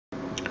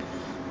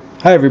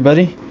Hi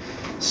everybody.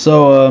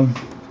 So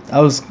I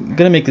was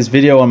gonna make this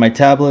video on my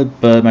tablet,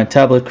 but my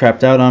tablet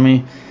crapped out on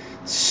me,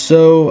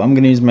 so I'm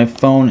gonna use my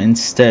phone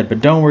instead.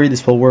 But don't worry,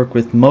 this will work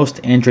with most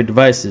Android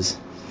devices.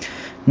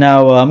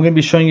 Now I'm gonna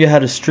be showing you how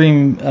to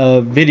stream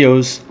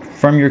videos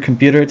from your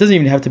computer. It doesn't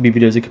even have to be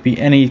videos, it could be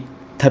any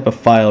type of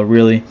file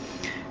really,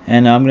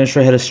 and I'm gonna show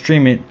you how to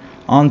stream it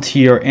onto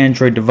your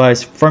Android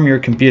device from your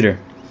computer.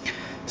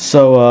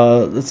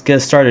 So let's get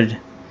started.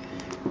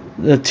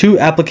 The two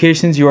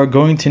applications you are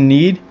going to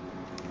need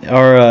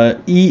are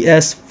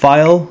ES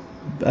File,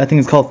 I think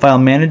it's called File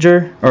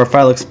Manager or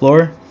File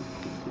Explorer.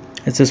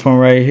 It's this one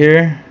right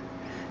here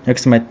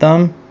next to my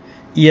thumb,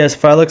 ES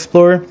File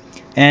Explorer,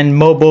 and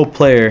Mobo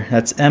Player,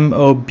 that's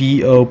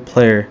MOBO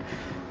Player.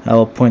 I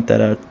will point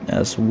that out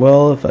as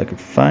well if I could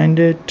find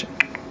it.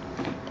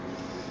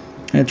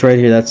 It's right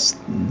here. That's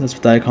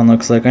what the icon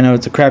looks like. I know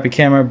it's a crappy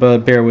camera,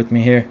 but bear with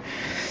me here.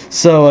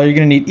 So you're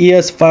going to need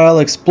ES File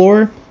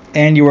Explorer,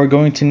 and you are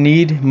going to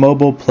need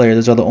Mobo Player.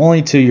 Those are the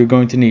only two you're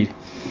going to need.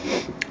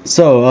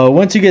 So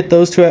once you get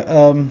those two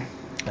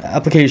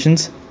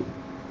applications,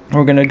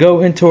 we're going to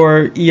go into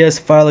our ES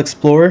File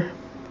Explorer,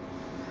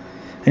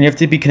 and you have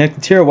to be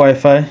connected to your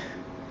Wi-Fi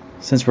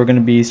since we're going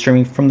to be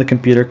streaming from the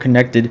computer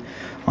connected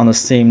on the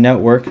same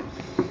network.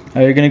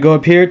 You're going to go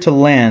up here to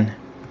LAN,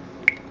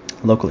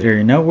 local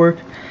area network,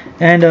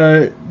 and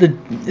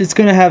it's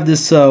going to have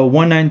this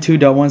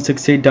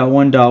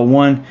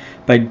 192.168.1.1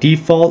 by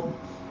default.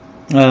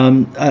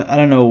 I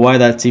don't know why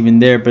that's even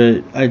there,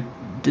 but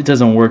it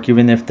doesn't work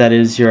even if that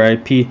is your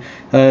IP.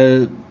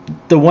 The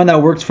one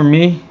that works for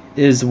me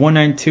is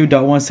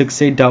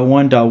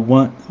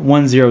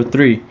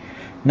 192.168.1.103.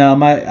 Now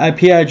my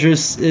IP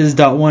address is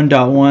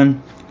 .1.1,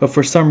 but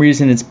for some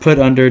reason it's put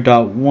under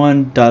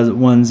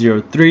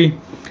 .1.103.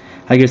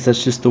 I guess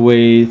that's just the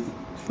way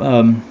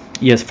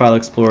ES File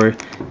Explorer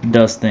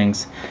does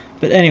things.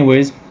 But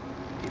anyways,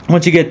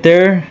 once you get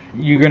there,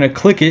 you're going to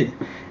click it,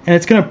 and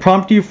it's going to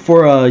prompt you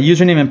for a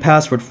username and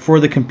password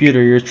for the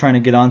computer you're trying to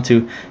get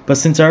onto. But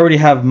since I already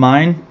have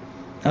mine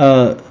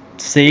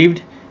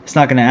saved, it's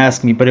not going to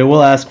ask me, but it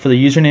will ask for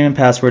the username and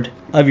password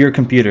of your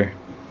computer.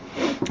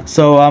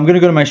 So I'm going to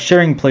go to my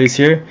sharing place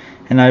here,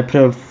 and I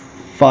put a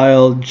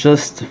file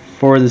just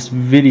for this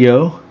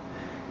video,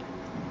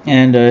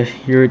 and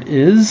here it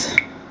is.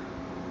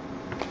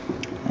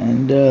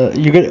 And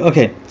you're good.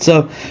 Okay,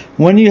 so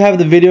when you have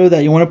the video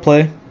that you want to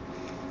play,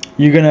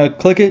 you're going to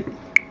click it,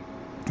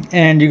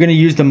 and you're going to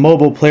use the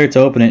Mobo Player to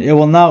open it. It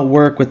will not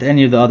work with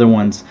any of the other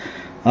ones.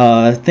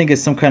 I think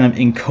it's some kind of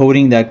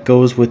encoding that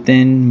goes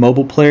within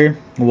Mobo Player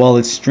while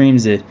it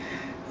streams it.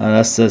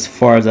 That's as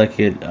far as I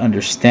could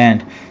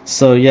understand.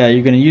 So yeah,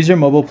 you're going to use your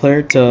Mobo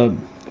Player to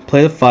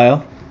play the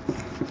file.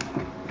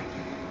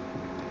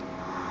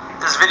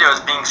 This video is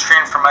being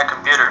streamed from my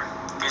computer.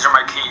 These are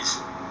my keys.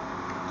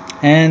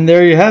 And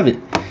there you have it.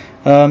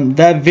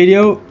 That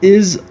video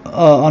is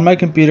on my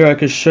computer. I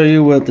could show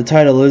you what the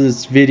title is.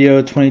 It's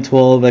video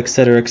 2012,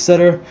 etc.,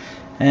 etc.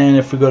 And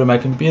if we go to my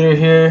computer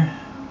here,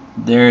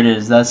 there it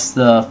is. That's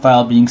the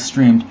file being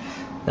streamed.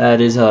 That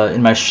is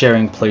in my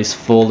sharing place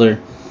folder.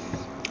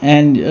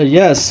 And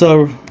yeah,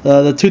 so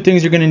the two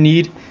things you're going to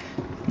need,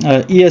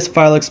 ES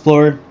File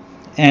Explorer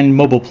and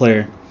Mobo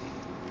Player.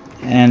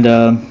 And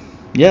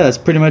yeah, that's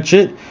pretty much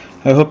it.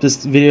 I hope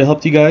this video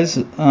helped you guys.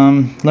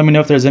 Let me know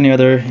if there's any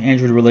other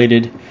Android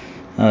related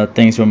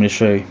things you want me to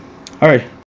show you. Alright.